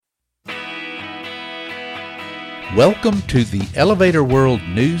Welcome to the Elevator World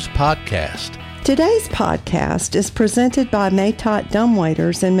News Podcast. Today's podcast is presented by Matot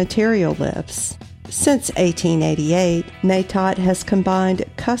Dumbwaiters and Material Lifts. Since 1888, Matot has combined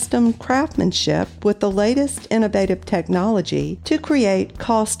custom craftsmanship with the latest innovative technology to create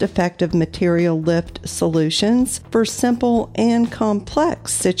cost-effective material lift solutions for simple and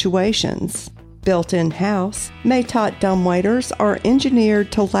complex situations. Built in-house, Matot dumbwaiters are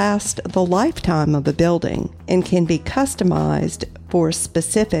engineered to last the lifetime of a building and can be customized for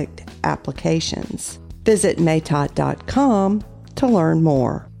specific applications. Visit matot.com to learn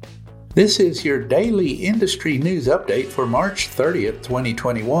more. This is your daily industry news update for March 30th,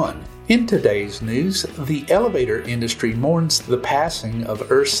 2021. In today's news, the elevator industry mourns the passing of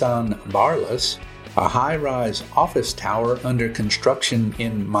Ersan Barlas. A high-rise office tower under construction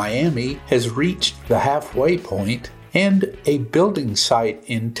in Miami has reached the halfway point, and a building site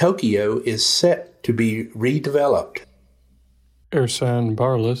in Tokyo is set to be redeveloped. Ersan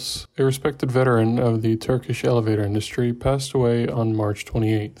Barlas, a respected veteran of the Turkish elevator industry, passed away on March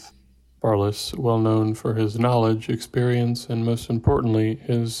 28th. Barlas, well known for his knowledge, experience, and most importantly,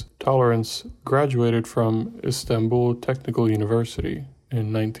 his tolerance, graduated from Istanbul Technical University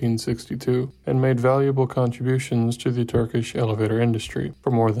in 1962 and made valuable contributions to the Turkish elevator industry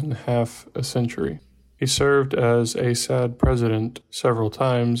for more than half a century. He served as a SAD president several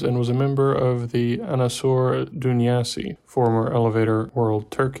times and was a member of the Anasur Dünyası, former Elevator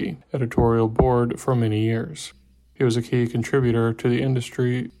World Turkey, editorial board for many years. He was a key contributor to the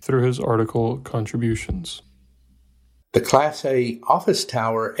industry through his article contributions. The Class A office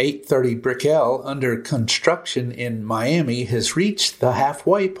tower 830 Brickell under construction in Miami has reached the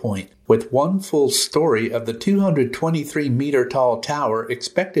halfway point, with one full story of the 223-meter-tall tower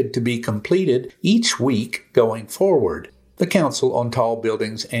expected to be completed each week going forward, the Council on Tall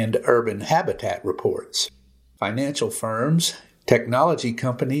Buildings and Urban Habitat reports. Financial firms, technology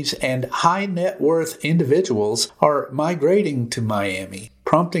companies, and high-net-worth individuals are migrating to Miami,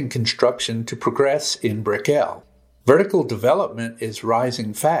 prompting construction to progress in Brickell. Vertical development is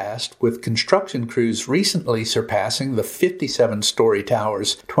rising fast, with construction crews recently surpassing the 57-story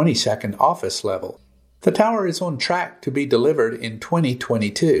tower's 22nd office level. The tower is on track to be delivered in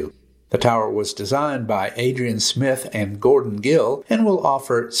 2022. The tower was designed by Adrian Smith and Gordon Gill and will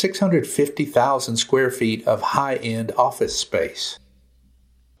offer 650,000 square feet of high-end office space.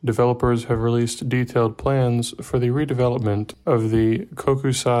 Developers have released detailed plans for the redevelopment of the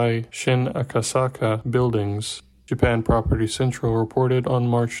Kokusai Shin Akasaka buildings, Japan Property Central reported on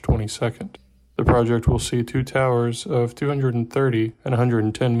March 22nd. The project will see two towers of 230 and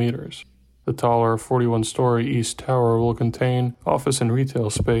 110 meters. The taller 41-story east tower will contain office and retail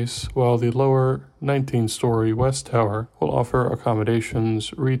space, while the lower 19-story west tower will offer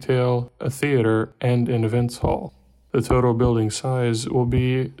accommodations, retail, a theater, and an events hall. The total building size will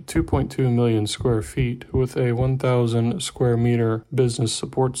be 2.2 million square feet with a 1,000 square meter business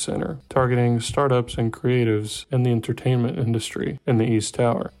support center, targeting startups and creatives in the entertainment industry in the East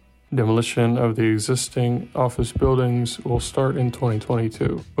Tower. Demolition of the existing office buildings will start in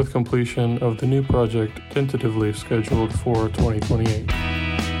 2022, with completion of the new project tentatively scheduled for 2028.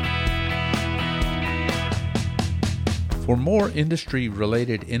 For more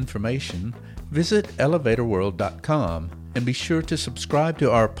industry-related information, visit elevatorworld.com and be sure to subscribe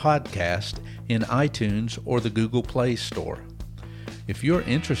to our podcast in iTunes or the Google Play Store. If you're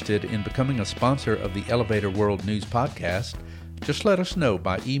interested in becoming a sponsor of the Elevator World News Podcast, just let us know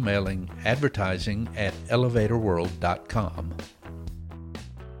by emailing advertising@elevatorworld.com.